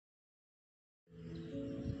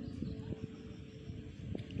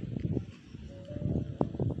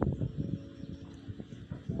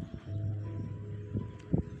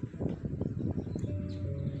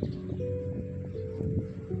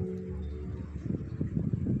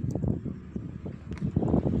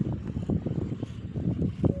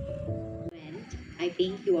I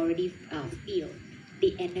think you already feel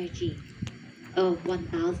the energy of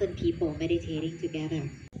 1,000 people meditating together.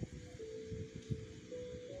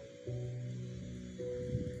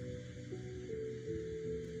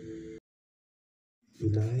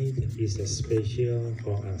 Tonight is a special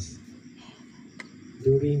for us.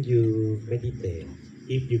 During you meditate,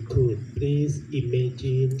 if you could, please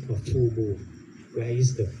imagine a full moon. Where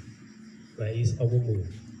is our moon?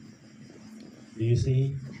 Do you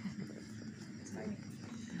see?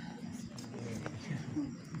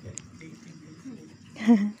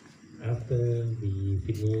 After we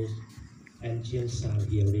finish ancient sound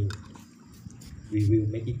hearing, we will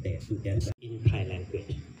meditate together in Thai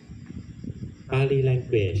language. Pali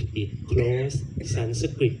language is close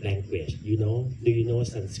Sanskrit language. Do you know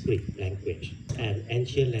Sanskrit language? An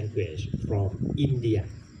ancient language from India,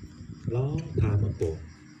 long time ago.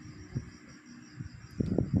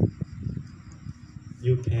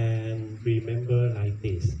 You can remember like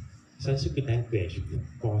this: Sanskrit language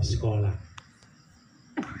for scholar,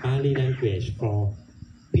 Pali language for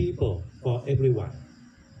people, for everyone.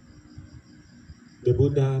 The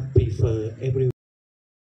Buddha prefer everyone.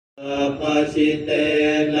 ปัจฉิเต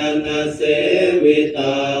นะนะเสวิต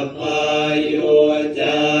าพายโยจ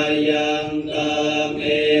ายังกาเม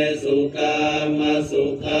สุกามสุ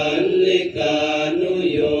ขันลิกานุ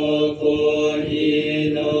โยโคหิ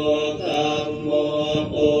โนธัมโม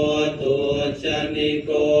โอตุชนิโก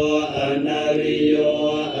อนาริโย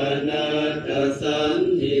อนาตสัน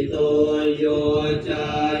ติโตโยจา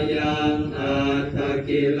ยังอัตต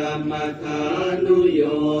กิลมัฏฐานุโย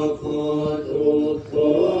โคตุโค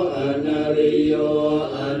อนาริโย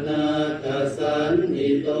อนาตสัน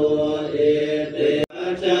ติโตเอเต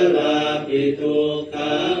ชราปิทุกข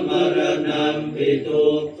ามรณัมปิทุ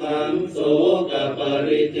กขังโสกป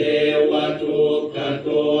ริเทวทุกขโท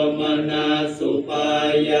มนัสสุปา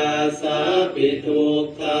ยาสาปิทุก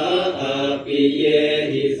ขาอาปิเย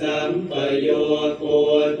หิสัมปโยโค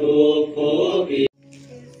ทุกโคปิ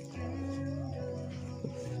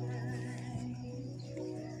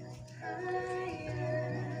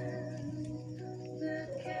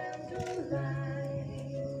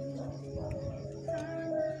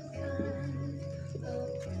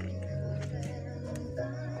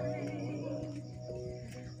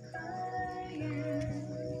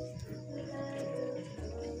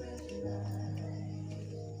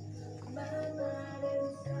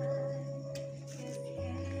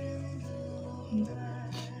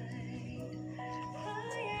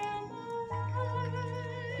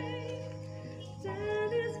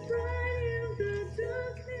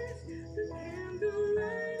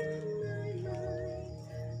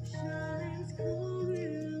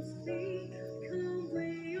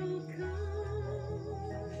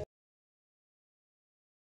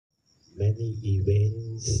Many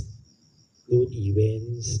events,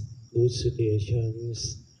 good situations,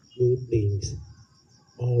 good things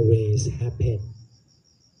always happen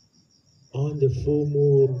on the full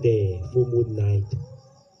moon day, full moon night.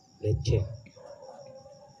 Let's check.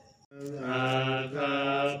 อาคา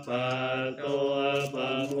ปะโตป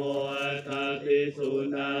ะโมทะติสุ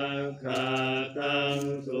นังคาตัง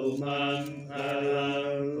สุมังคลั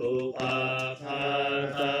งสุปาภา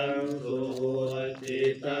ตังสุโหติ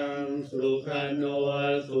ตังสุขโน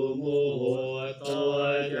สุมุโหโต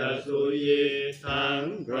จะสุยิสัง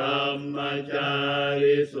พรหมจา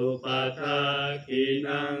ริสุปทากิ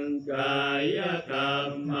นังกายกรร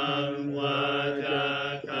มังวาจา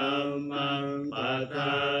กรรมังปท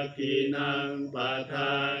ากินังปท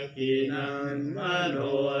ากินังมโน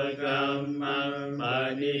กรรมังป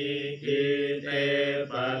ณิกิเต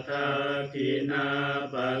ปทากินา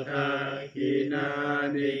ปทากินา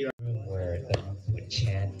นิ Where the monks would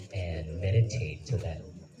chant and meditate so that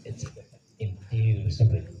it's infused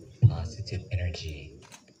with positive energy.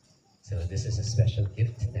 So this is a special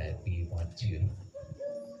gift that we want to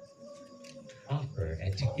offer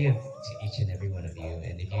and to give to each and every one of you.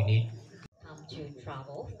 And if you need Come to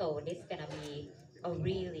travel, so this is gonna be a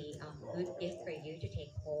really good gift for you to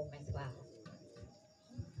take home as well.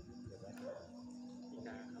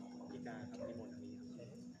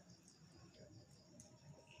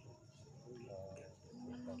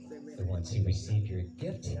 So once you receive your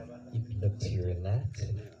gift, you can look to your left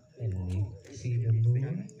and you see the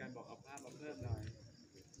moon.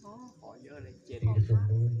 Beautiful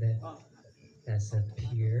moon that has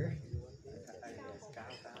appeared.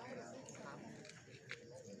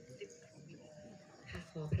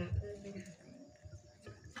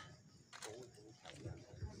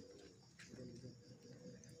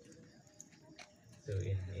 So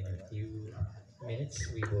in a few minutes,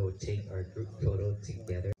 we will take our group photo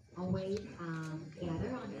together. Always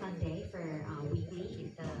gather on Sunday for weekly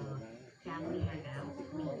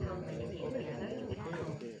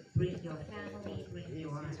family bring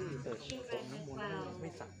your children as well. ไม่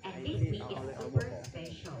สั่ง And ให้ this ที่ week เอา is เลยเอาเลย super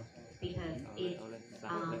special because เอาเลย it's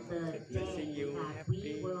เอาเลยสั่งเลย the Blessing day you that happy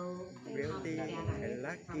we will come wealthy together and from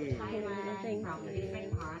lucky Thailand, from different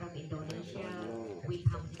part of Indonesia. We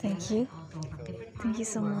come together Thank you. also from different Thank parts you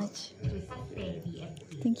of so the world much. to sustain BMC.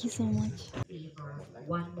 Thank you so much. For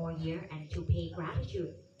one more year and to pay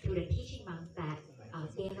gratitude to the teaching monks that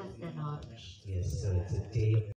gave us the knowledge. Yes, so it's a day of